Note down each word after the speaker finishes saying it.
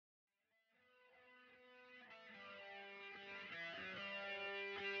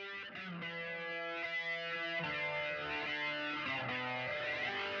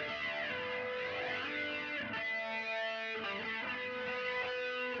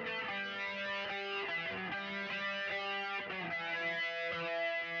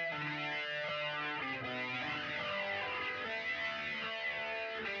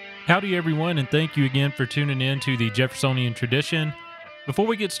Howdy, everyone, and thank you again for tuning in to the Jeffersonian Tradition. Before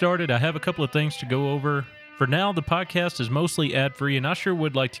we get started, I have a couple of things to go over. For now, the podcast is mostly ad-free, and I sure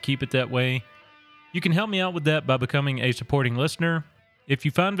would like to keep it that way. You can help me out with that by becoming a supporting listener. If you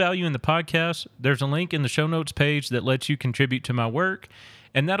find value in the podcast, there's a link in the show notes page that lets you contribute to my work,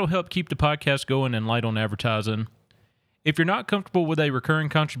 and that'll help keep the podcast going and light on advertising. If you're not comfortable with a recurring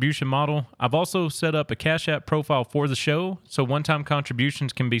contribution model, I've also set up a Cash App profile for the show, so one-time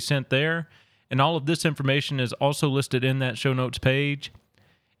contributions can be sent there, and all of this information is also listed in that show notes page.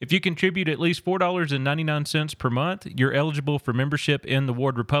 If you contribute at least $4.99 per month, you're eligible for membership in the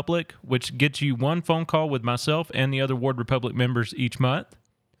Ward Republic, which gets you one phone call with myself and the other Ward Republic members each month.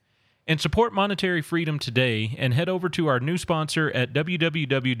 And support monetary freedom today, and head over to our new sponsor at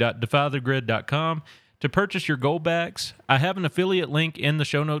www.defythegrid.com to purchase your gold backs. I have an affiliate link in the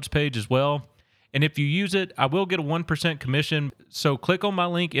show notes page as well. And if you use it, I will get a 1% commission. So click on my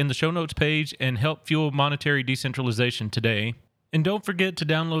link in the show notes page and help fuel monetary decentralization today. And don't forget to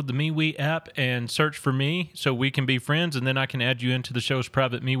download the MeWe app and search for me so we can be friends, and then I can add you into the show's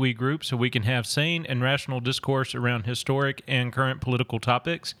private MeWe group so we can have sane and rational discourse around historic and current political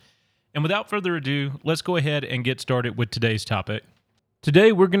topics. And without further ado, let's go ahead and get started with today's topic.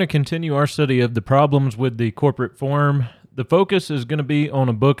 Today, we're going to continue our study of the problems with the corporate form. The focus is going to be on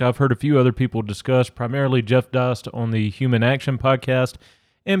a book I've heard a few other people discuss, primarily Jeff Dost on the Human Action podcast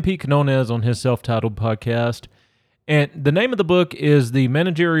and Pete Quinones on his self-titled podcast. And the name of the book is The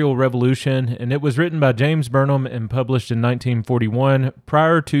Managerial Revolution, and it was written by James Burnham and published in 1941,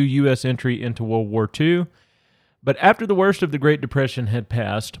 prior to U.S. entry into World War II. But after the worst of the Great Depression had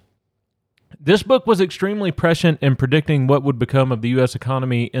passed, this book was extremely prescient in predicting what would become of the U.S.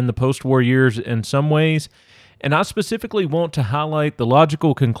 economy in the post-war years in some ways, and I specifically want to highlight the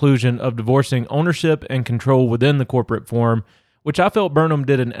logical conclusion of divorcing ownership and control within the corporate form, which I felt Burnham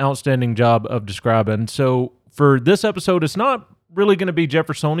did an outstanding job of describing. So for this episode, it's not really going to be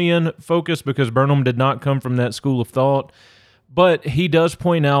Jeffersonian focused because Burnham did not come from that school of thought, but he does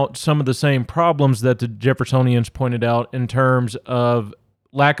point out some of the same problems that the Jeffersonians pointed out in terms of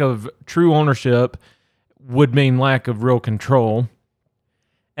lack of true ownership would mean lack of real control.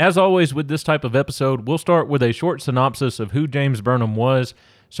 As always with this type of episode, we'll start with a short synopsis of who James Burnham was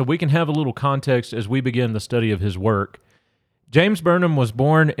so we can have a little context as we begin the study of his work. James Burnham was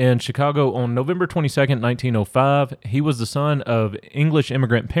born in Chicago on November 22nd, 1905. He was the son of English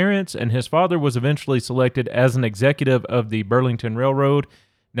immigrant parents, and his father was eventually selected as an executive of the Burlington Railroad,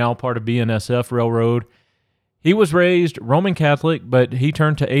 now part of BNSF Railroad. He was raised Roman Catholic, but he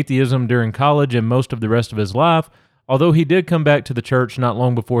turned to atheism during college and most of the rest of his life, although he did come back to the church not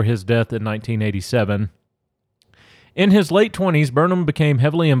long before his death in 1987. In his late 20s, Burnham became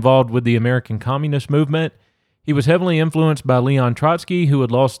heavily involved with the American Communist movement. He was heavily influenced by Leon Trotsky, who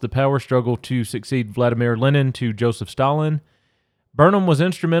had lost the power struggle to succeed Vladimir Lenin to Joseph Stalin. Burnham was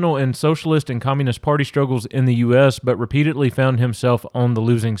instrumental in socialist and communist party struggles in the U.S., but repeatedly found himself on the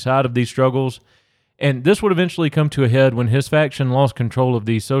losing side of these struggles. And this would eventually come to a head when his faction lost control of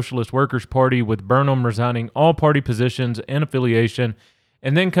the Socialist Workers' Party, with Burnham resigning all party positions and affiliation,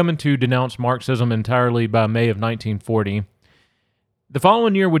 and then coming to denounce Marxism entirely by May of 1940. The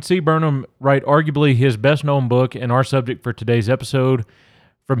following year would see Burnham write arguably his best-known book and our subject for today's episode.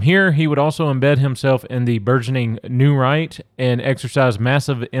 From here, he would also embed himself in the burgeoning New Right and exercise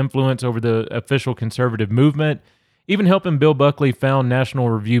massive influence over the official conservative movement, even helping Bill Buckley found National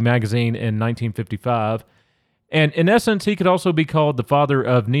Review magazine in 1955. And in essence, he could also be called the father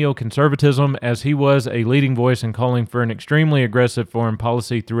of neoconservatism, as he was a leading voice in calling for an extremely aggressive foreign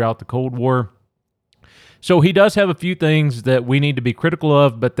policy throughout the Cold War. So he does have a few things that we need to be critical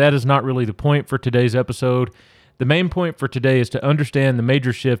of, but that is not really the point for today's episode. The main point for today is to understand the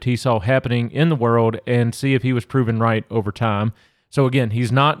major shift he saw happening in the world and see if he was proven right over time. So again,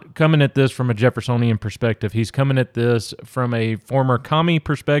 he's not coming at this from a Jeffersonian perspective. He's coming at this from a former commie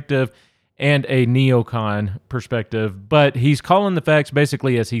perspective and a neocon perspective, but he's calling the facts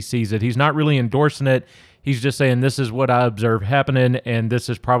basically as he sees it. He's not really endorsing it. He's just saying this is what I observe happening, and this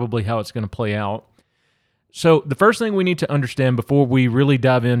is probably how it's going to play out. So the first thing we need to understand before we really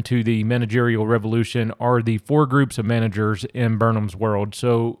dive into the managerial revolution are the four groups of managers in Burnham's world.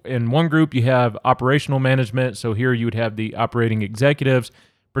 So in one group, you have operational management. So here you would have the operating executives,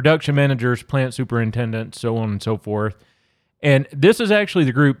 production managers, plant superintendents, so on and so forth. And this is actually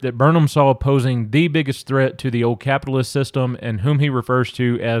the group that Burnham saw posing the biggest threat to the old capitalist system, and whom he refers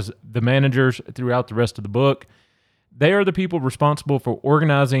to as the managers throughout the rest of the book. They are the people responsible for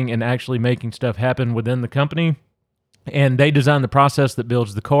organizing and actually making stuff happen within the company. And they design the process that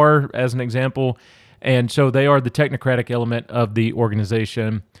builds the car, as an example. And so they are the technocratic element of the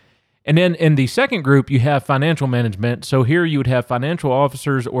organization. And then in the second group, you have financial management. So here you would have financial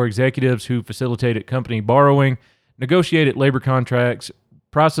officers or executives who facilitated company borrowing, negotiated labor contracts,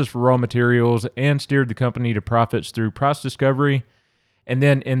 processed for raw materials, and steered the company to profits through price discovery. And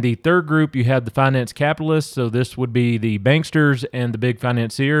then in the third group, you have the finance capitalists. So this would be the banksters and the big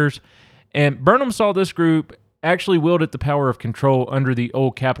financiers. And Burnham saw this group actually wielded the power of control under the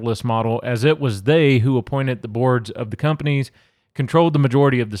old capitalist model, as it was they who appointed the boards of the companies, controlled the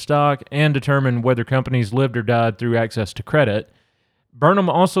majority of the stock, and determined whether companies lived or died through access to credit. Burnham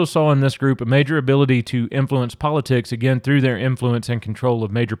also saw in this group a major ability to influence politics, again through their influence and control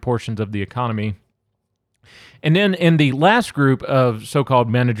of major portions of the economy. And then in the last group of so-called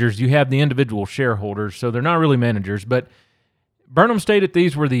managers, you have the individual shareholders. So they're not really managers, but Burnham stated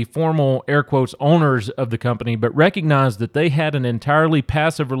these were the formal, air quotes, owners of the company, but recognized that they had an entirely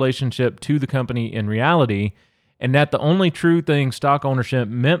passive relationship to the company in reality, and that the only true thing stock ownership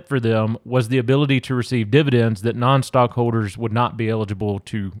meant for them was the ability to receive dividends that non-stockholders would not be eligible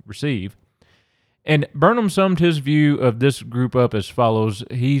to receive. And Burnham summed his view of this group up as follows.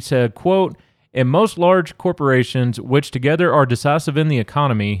 He said, quote, "In most large corporations, which together are decisive in the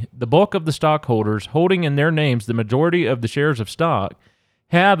economy, the bulk of the stockholders, holding in their names the majority of the shares of stock,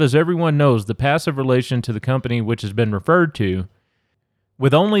 have, as everyone knows, the passive relation to the company which has been referred to.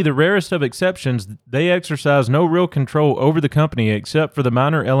 With only the rarest of exceptions, they exercise no real control over the company except for the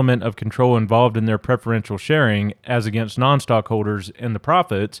minor element of control involved in their preferential sharing as against non-stockholders in the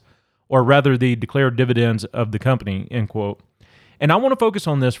profits, or rather the declared dividends of the company," end quote. And I want to focus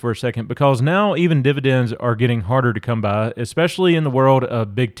on this for a second because now even dividends are getting harder to come by, especially in the world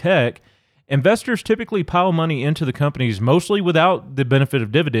of big tech. Investors typically pile money into the companies mostly without the benefit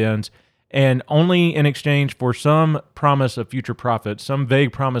of dividends and only in exchange for some promise of future profits, some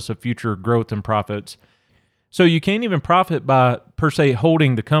vague promise of future growth and profits. So you can't even profit by, per se,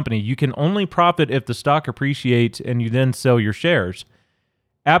 holding the company. You can only profit if the stock appreciates and you then sell your shares.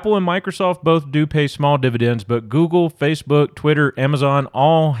 Apple and Microsoft both do pay small dividends, but Google, Facebook, Twitter, Amazon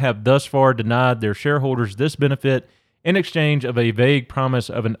all have thus far denied their shareholders this benefit in exchange of a vague promise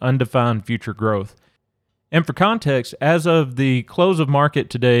of an undefined future growth. And for context, as of the close of market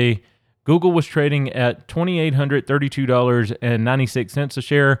today, Google was trading at $2,832.96 a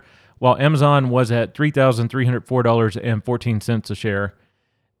share, while Amazon was at $3,304.14 a share.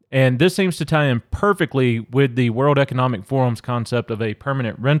 And this seems to tie in perfectly with the World Economic Forum's concept of a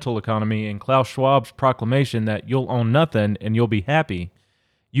permanent rental economy and Klaus Schwab's proclamation that you'll own nothing and you'll be happy.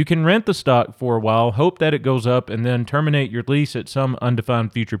 You can rent the stock for a while, hope that it goes up, and then terminate your lease at some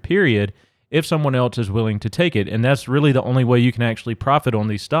undefined future period if someone else is willing to take it. And that's really the only way you can actually profit on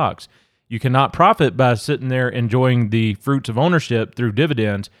these stocks. You cannot profit by sitting there enjoying the fruits of ownership through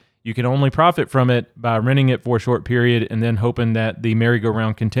dividends. You can only profit from it by renting it for a short period and then hoping that the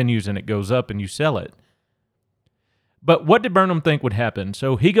merry-go-round continues and it goes up and you sell it. But what did Burnham think would happen?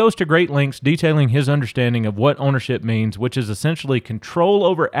 So he goes to great lengths detailing his understanding of what ownership means, which is essentially control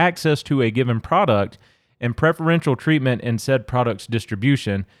over access to a given product and preferential treatment in said product's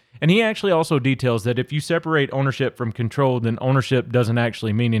distribution. And he actually also details that if you separate ownership from control, then ownership doesn't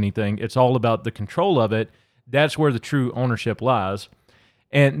actually mean anything. It's all about the control of it. That's where the true ownership lies.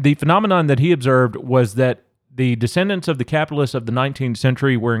 And the phenomenon that he observed was that the descendants of the capitalists of the 19th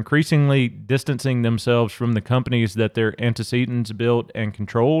century were increasingly distancing themselves from the companies that their antecedents built and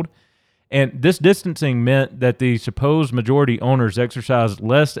controlled. And this distancing meant that the supposed majority owners exercised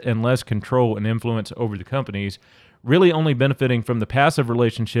less and less control and influence over the companies, really only benefiting from the passive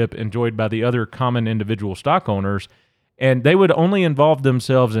relationship enjoyed by the other common individual stock owners. And they would only involve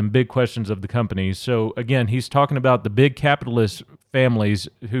themselves in big questions of the companies. So again, he's talking about the big capitalist families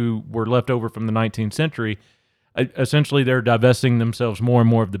who were left over from the 19th century. Essentially, they're divesting themselves more and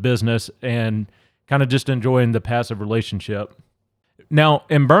more of the business and kind of just enjoying the passive relationship. Now,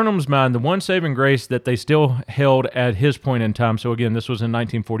 in Burnham's mind, the one saving grace that they still held at his point in time, so again, this was in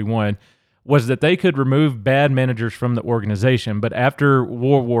 1941, was that they could remove bad managers from the organization. But after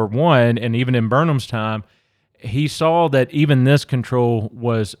World War I, and even in Burnham's time, he saw that even this control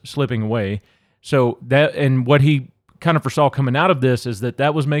was slipping away. So that, and what he kind of foresaw coming out of this is that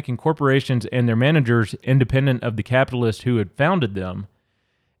that was making corporations and their managers independent of the capitalists who had founded them.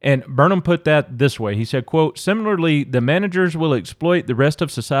 And Burnham put that this way. He said, quote, "Similarly, the managers will exploit the rest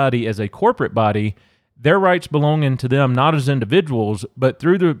of society as a corporate body, their rights belonging to them not as individuals, but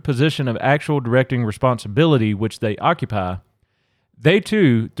through the position of actual directing responsibility which they occupy. They,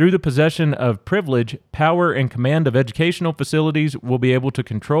 too, through the possession of privilege, power, and command of educational facilities, will be able to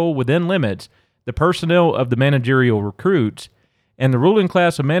control within limits the personnel of the managerial recruits, and the ruling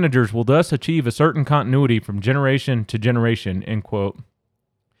class of managers will thus achieve a certain continuity from generation to generation," end quote.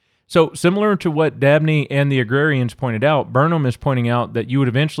 So, similar to what Dabney and the agrarians pointed out, Burnham is pointing out that you would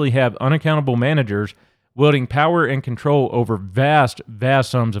eventually have unaccountable managers wielding power and control over vast,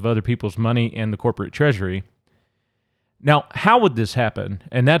 vast sums of other people's money and the corporate treasury. Now, how would this happen?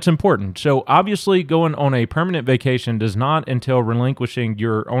 And that's important. So, obviously, going on a permanent vacation does not entail relinquishing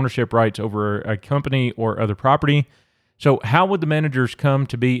your ownership rights over a company or other property. So, how would the managers come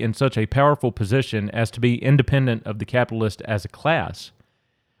to be in such a powerful position as to be independent of the capitalist as a class?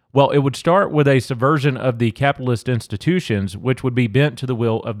 Well, it would start with a subversion of the capitalist institutions, which would be bent to the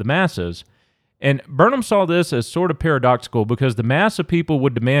will of the masses. And Burnham saw this as sort of paradoxical because the mass of people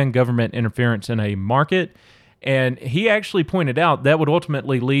would demand government interference in a market. And he actually pointed out that would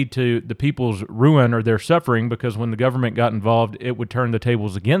ultimately lead to the people's ruin or their suffering because when the government got involved, it would turn the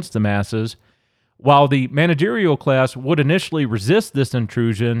tables against the masses. While the managerial class would initially resist this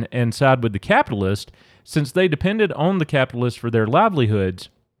intrusion and side with the capitalist, since they depended on the capitalists for their livelihoods.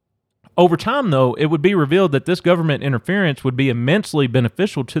 Over time, though, it would be revealed that this government interference would be immensely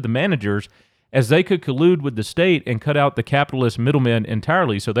beneficial to the managers as they could collude with the state and cut out the capitalist middlemen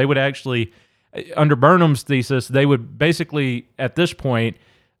entirely. So they would actually, under Burnham's thesis, they would basically, at this point,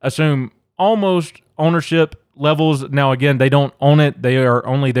 assume almost ownership levels. Now, again, they don't own it. They are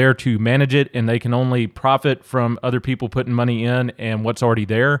only there to manage it, and they can only profit from other people putting money in and what's already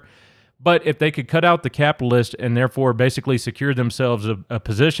there. But if they could cut out the capitalist and therefore basically secure themselves a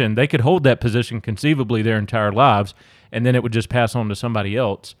position, they could hold that position conceivably their entire lives, and then it would just pass on to somebody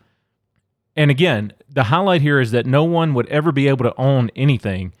else. And again, the highlight here is that no one would ever be able to own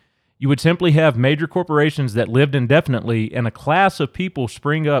anything. You would simply have major corporations that lived indefinitely, and a class of people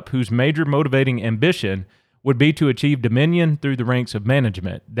spring up whose major motivating ambition would be to achieve dominion through the ranks of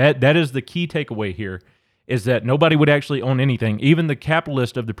management. That is the key takeaway here, is that nobody would actually own anything. Even the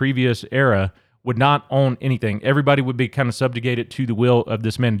capitalist of the previous era would not own anything. Everybody would be kind of subjugated to the will of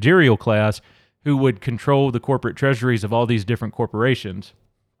this managerial class who would control the corporate treasuries of all these different corporations.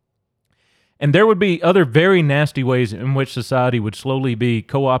 And there would be other very nasty ways in which society would slowly be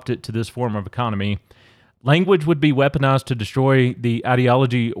co-opted to this form of economy. Language would be weaponized to destroy the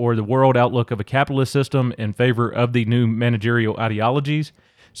ideology or the world outlook of a capitalist system in favor of the new managerial ideologies.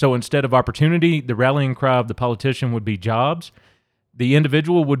 So instead of opportunity, the rallying cry of the politician would be jobs. The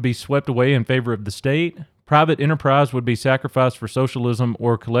individual would be swept away in favor of the state. Private enterprise would be sacrificed for socialism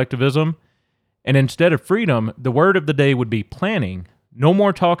or collectivism. And instead of freedom, the word of the day would be planning. No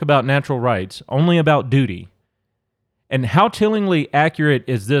more talk about natural rights, only about duty. And how chillingly accurate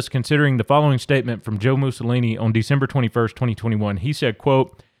is this considering the following statement from Joe Mussolini on December 21st, 2021. He said,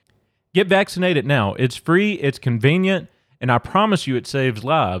 quote, "Get vaccinated now. It's free, it's convenient, and I promise you it saves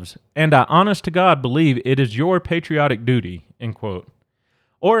lives. And I honest to God believe it is your patriotic duty," end quote.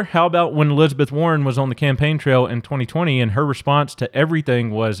 Or how about when Elizabeth Warren was on the campaign trail in 2020 and her response to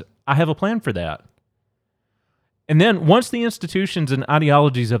everything was, "I have a plan for that." And then once the institutions and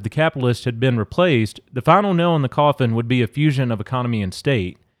ideologies of the capitalists had been replaced, the final nail in the coffin would be a fusion of economy and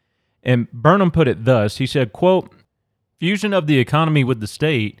state. And Burnham put it thus, he said, quote, "Fusion of the economy with the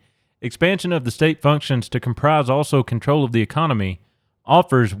state, expansion of the state functions to comprise also control of the economy,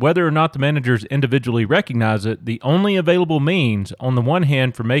 offers, whether or not the managers individually recognize it, the only available means, on the one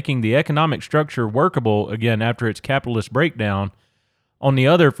hand, for making the economic structure workable again after its capitalist breakdown, on the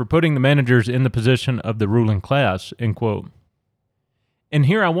other, for putting the managers in the position of the ruling class," end quote. And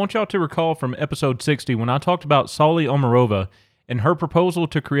here I want y'all to recall from episode 60 when I talked about Sauli Omarova and her proposal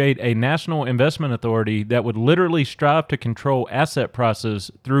to create a national investment authority that would literally strive to control asset prices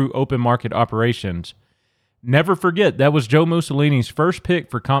through open market operations. Never forget, that was Joe Mussolini's first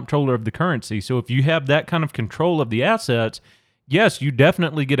pick for comptroller of the currency. So if you have that kind of control of the assets, yes, you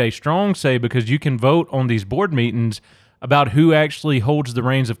definitely get a strong say because you can vote on these board meetings about who actually holds the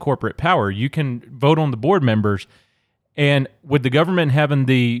reins of corporate power. You can vote on the board members. And with the government having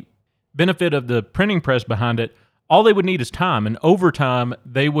the benefit of the printing press behind it, all they would need is time. And over time,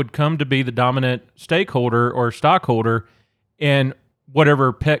 they would come to be the dominant stakeholder or stockholder in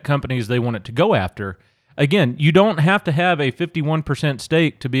whatever pet companies they want it to go after. Again, you don't have to have a 51%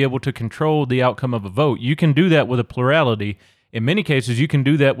 stake to be able to control the outcome of a vote. You can do that with a plurality. In many cases, you can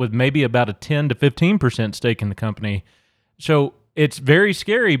do that with maybe about a 10 to 15% stake in the company. So it's very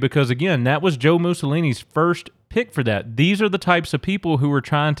scary because, again, that was Joe Mussolini's first pick for that. These are the types of people who were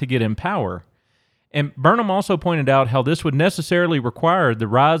trying to get in power. And Burnham also pointed out how this would necessarily require the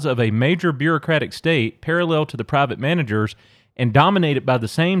rise of a major bureaucratic state parallel to the private managers and dominated by the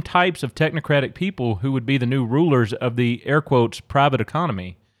same types of technocratic people who would be the new rulers of the, air quotes, private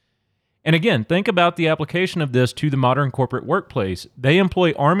economy. And again, think about the application of this to the modern corporate workplace. They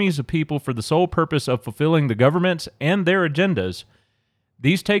employ armies of people for the sole purpose of fulfilling the government's and their agendas.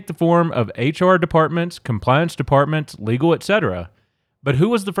 These take the form of HR departments, compliance departments, legal, etc. But who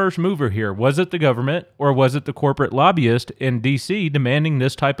was the first mover here? Was it the government, or was it the corporate lobbyist in D.C. demanding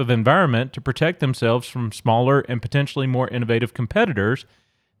this type of environment to protect themselves from smaller and potentially more innovative competitors,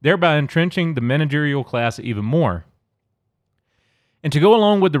 thereby entrenching the managerial class even more? And to go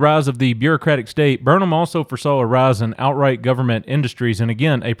along with the rise of the bureaucratic state, Burnham also foresaw a rise in outright government industries and,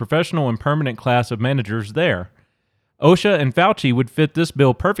 again, a professional and permanent class of managers there. OSHA and Fauci would fit this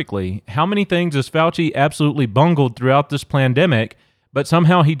bill perfectly. How many things has Fauci absolutely bungled throughout this pandemic, but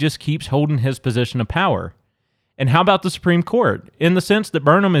somehow he just keeps holding his position of power? And how about the Supreme Court? In the sense that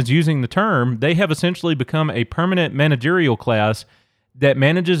Burnham is using the term, they have essentially become a permanent managerial class that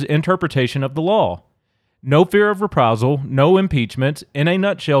manages interpretation of the law. No fear of reprisal, no impeachments, in a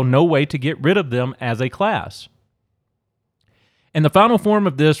nutshell, no way to get rid of them as a class. And the final form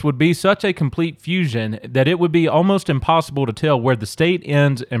of this would be such a complete fusion that it would be almost impossible to tell where the state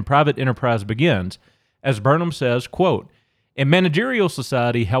ends and private enterprise begins. As Burnham says, quote, "In managerial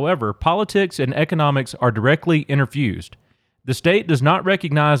society, however, politics and economics are directly interfused. The state does not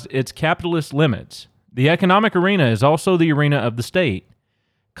recognize its capitalist limits. The economic arena is also the arena of the state.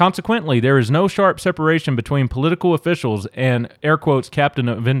 Consequently, there is no sharp separation between political officials and, air quotes, captain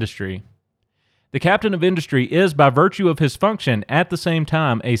of industry. The captain of industry is, by virtue of his function, at the same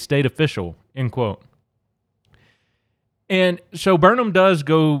time a state official," end quote. And so Burnham does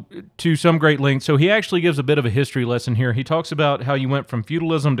go to some great lengths. So he actually gives a bit of a history lesson here. He talks about how you went from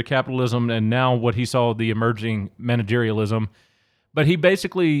feudalism to capitalism and now what he saw the emerging managerialism. But he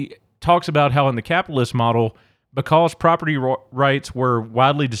basically talks about how in the capitalist model, because property rights were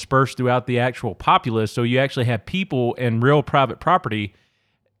widely dispersed throughout the actual populace, so you actually had people and real private property,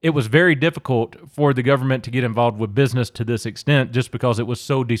 it was very difficult for the government to get involved with business to this extent just because it was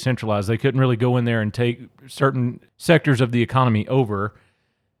so decentralized. They couldn't really go in there and take certain sectors of the economy over.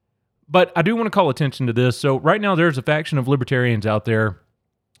 But I do want to call attention to this. So right now there's a faction of libertarians out there,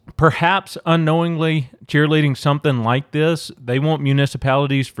 perhaps unknowingly cheerleading something like this. They want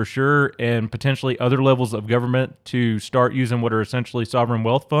municipalities for sure and potentially other levels of government to start using what are essentially sovereign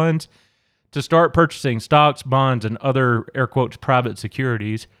wealth funds to start purchasing stocks, bonds, and other, air quotes, private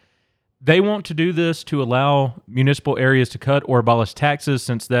securities. They want to do this to allow municipal areas to cut or abolish taxes,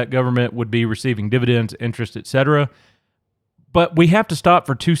 since that government would be receiving dividends, interest, etc. But we have to stop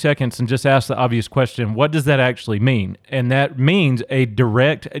for 2 seconds and just ask the obvious question, what does that actually mean? And that means a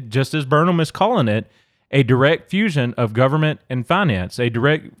direct, just as Burnham is calling it, a direct fusion of government and finance, a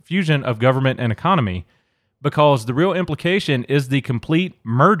direct fusion of government and economy. Because the real implication is the complete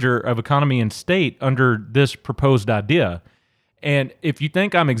merger of economy and state under this proposed idea. And if you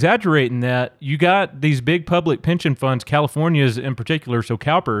think I'm exaggerating that, you got these big public pension funds, California's in particular, so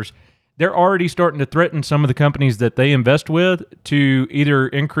CalPERS, they're already starting to threaten some of the companies that they invest with to either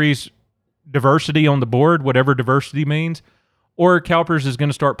increase diversity on the board, whatever diversity means, or CalPERS is going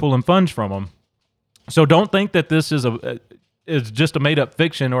to start pulling funds from them. So don't think that this is just a made-up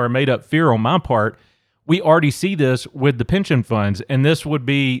fiction or a made-up fear on my part. We already see this with the pension funds, and this would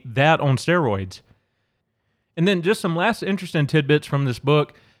be that on steroids. And then just some last interesting tidbits from this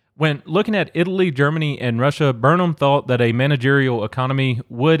book. When looking at Italy, Germany, and Russia, Burnham thought that a managerial economy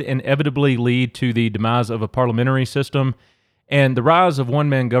would inevitably lead to the demise of a parliamentary system and the rise of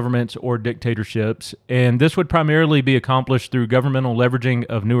one-man governments or dictatorships. And this would primarily be accomplished through governmental leveraging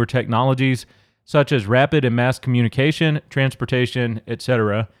of newer technologies, such as rapid and mass communication, transportation,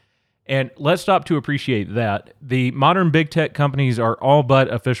 etc. And let's stop to appreciate that. The modern big tech companies are all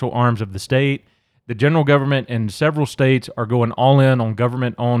but official arms of the state. The general government in several states are going all in on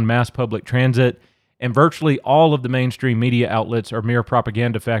government-owned mass public transit, and virtually all of the mainstream media outlets are mere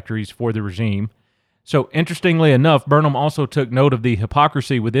propaganda factories for the regime. So interestingly enough, Burnham also took note of the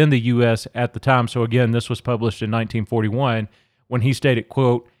hypocrisy within the U.S. at the time. So again, this was published in 1941 when he stated,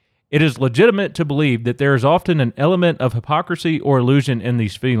 quote, "It is legitimate to believe that there is often an element of hypocrisy or illusion in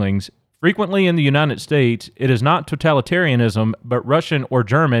these feelings. Frequently in the United States, it is not totalitarianism, but Russian or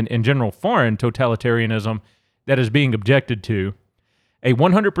German, in general foreign totalitarianism, that is being objected to. A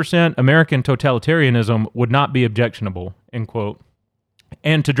 100% American totalitarianism would not be objectionable," end quote.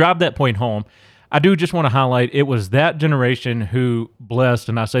 And to drive that point home, I do just want to highlight it was that generation who blessed,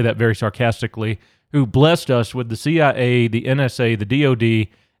 and I say that very sarcastically, who blessed us with the CIA, the NSA, the DOD,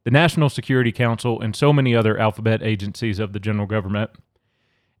 the National Security Council, and so many other alphabet agencies of the general government.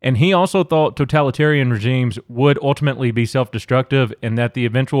 And he also thought totalitarian regimes would ultimately be self-destructive and that the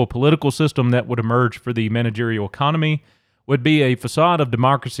eventual political system that would emerge for the managerial economy would be a facade of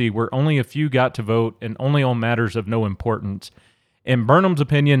democracy where only a few got to vote and only on matters of no importance. In Burnham's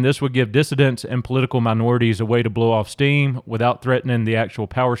opinion, this would give dissidents and political minorities a way to blow off steam without threatening the actual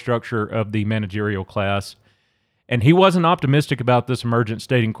power structure of the managerial class. And he wasn't optimistic about this emergence,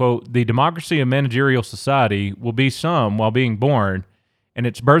 stating, quote, "The democracy of managerial society will be some while being born, and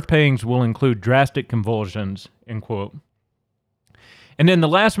its birth pangs will include drastic convulsions," end quote. And then the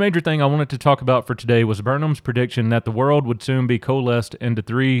last major thing I wanted to talk about for today was Burnham's prediction that the world would soon be coalesced into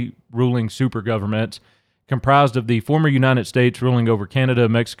three ruling super governments, comprised of the former United States ruling over Canada,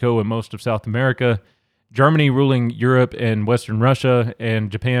 Mexico, and most of South America, Germany ruling Europe and Western Russia,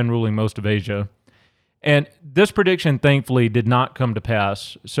 and Japan ruling most of Asia. And this prediction, thankfully, did not come to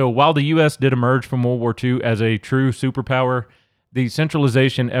pass. So while the U.S. did emerge from World War II as a true superpower, the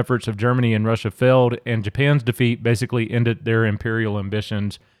centralization efforts of Germany and Russia failed, and Japan's defeat basically ended their imperial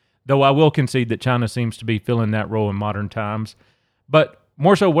ambitions, though I will concede that China seems to be filling that role in modern times. But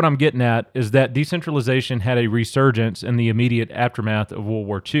more so what I'm getting at is that decentralization had a resurgence in the immediate aftermath of World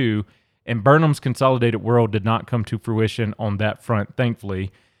War II, and Burnham's consolidated world did not come to fruition on that front,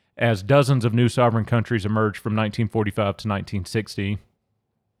 thankfully, as dozens of new sovereign countries emerged from 1945 to 1960.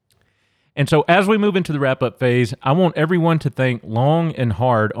 And so as we move into the wrap-up phase, I want everyone to think long and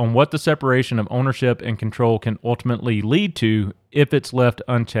hard on what the separation of ownership and control can ultimately lead to if it's left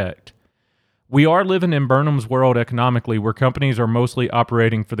unchecked. We are living in Burnham's world economically, where companies are mostly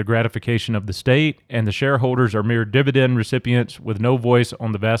operating for the gratification of the state, and the shareholders are mere dividend recipients with no voice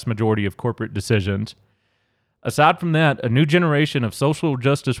on the vast majority of corporate decisions. Aside from that, a new generation of social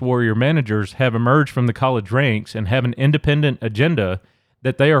justice warrior managers have emerged from the college ranks and have an independent agenda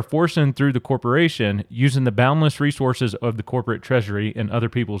that they are forcing through the corporation using the boundless resources of the corporate treasury and other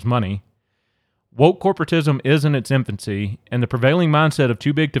people's money. Woke corporatism is in its infancy, and the prevailing mindset of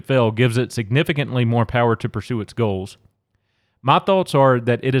too big to fail gives it significantly more power to pursue its goals. My thoughts are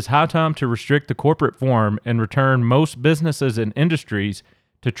that it is high time to restrict the corporate form and return most businesses and industries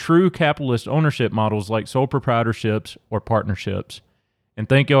to true capitalist ownership models like sole proprietorships or partnerships. And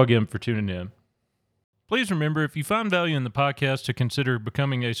thank y'all again for tuning in. Please remember, if you find value in the podcast, to consider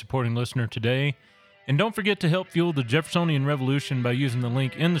becoming a supporting listener today. And don't forget to help fuel the Jeffersonian Revolution by using the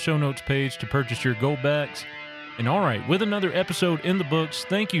link in the show notes page to purchase your gold backs. And all right, with another episode in the books,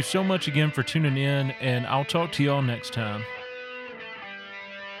 thank you so much again for tuning in, and I'll talk to y'all next time.